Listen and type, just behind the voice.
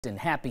And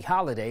happy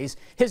holidays.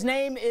 His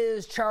name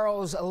is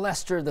Charles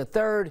Lester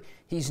III.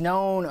 He's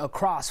known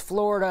across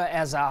Florida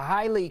as a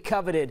highly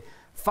coveted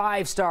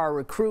five-star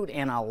recruit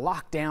and a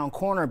lockdown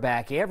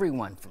cornerback.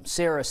 Everyone from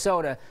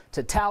Sarasota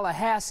to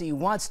Tallahassee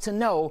wants to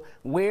know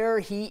where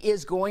he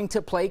is going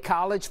to play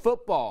college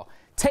football.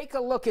 Take a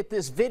look at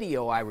this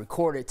video I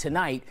recorded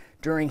tonight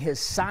during his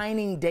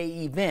signing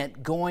day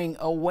event going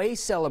away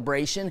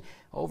celebration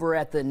over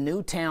at the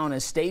Newtown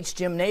Estates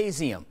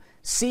Gymnasium.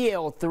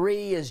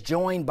 CL3 is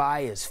joined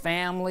by his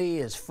family,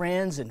 his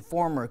friends, and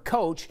former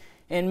coach,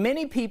 and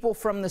many people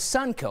from the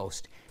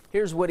Suncoast.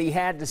 Here's what he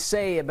had to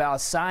say about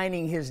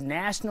signing his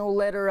national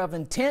letter of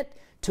intent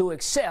to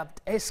accept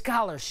a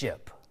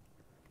scholarship.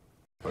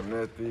 For the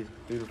next 3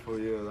 to 4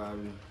 years, I'll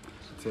be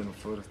attending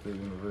Florida State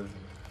University.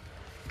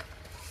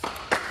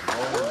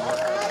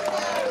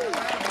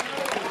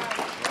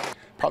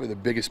 Probably the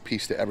biggest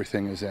piece to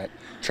everything is that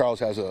Charles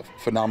has a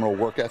phenomenal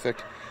work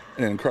ethic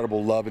and an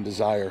incredible love and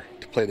desire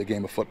to play the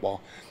game of football.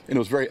 And it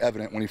was very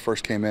evident when he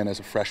first came in as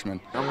a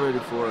freshman. I'm ready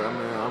for it.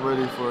 I'm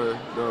ready for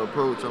the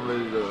approach. I'm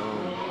ready to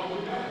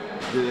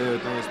get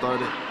everything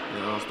started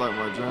and start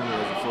my journey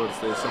as a Florida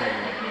State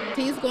sophomore.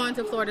 He's going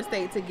to Florida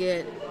State to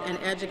get an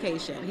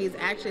education. He's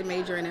actually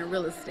majoring in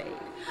real estate.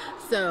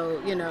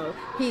 So, you know,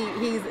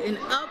 he's an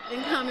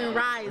up-and-coming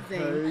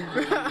rising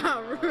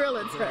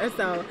realtor.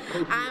 So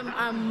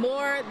I'm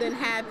more than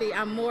happy.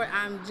 I'm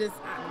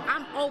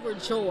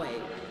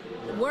overjoyed.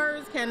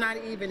 Words cannot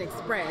even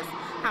express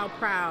how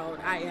proud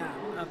I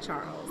am of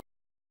Charles.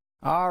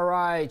 All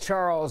right,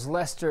 Charles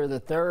Lester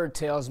III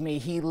tells me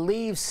he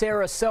leaves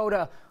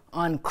Sarasota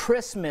on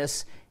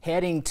Christmas,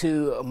 heading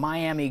to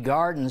Miami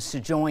Gardens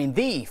to join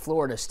the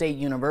Florida State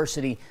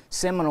University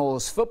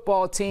Seminoles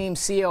football team.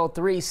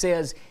 CL3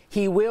 says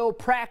he will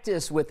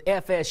practice with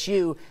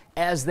FSU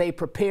as they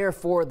prepare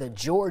for the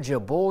Georgia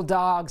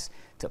Bulldogs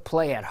to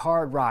play at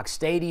Hard Rock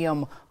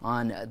Stadium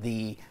on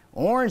the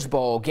Orange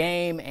Bowl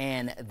game.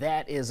 And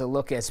that is a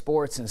look at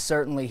sports, and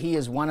certainly he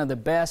is one of the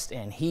best,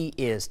 and he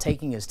is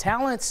taking his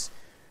talents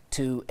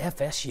to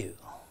FSU.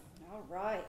 All right.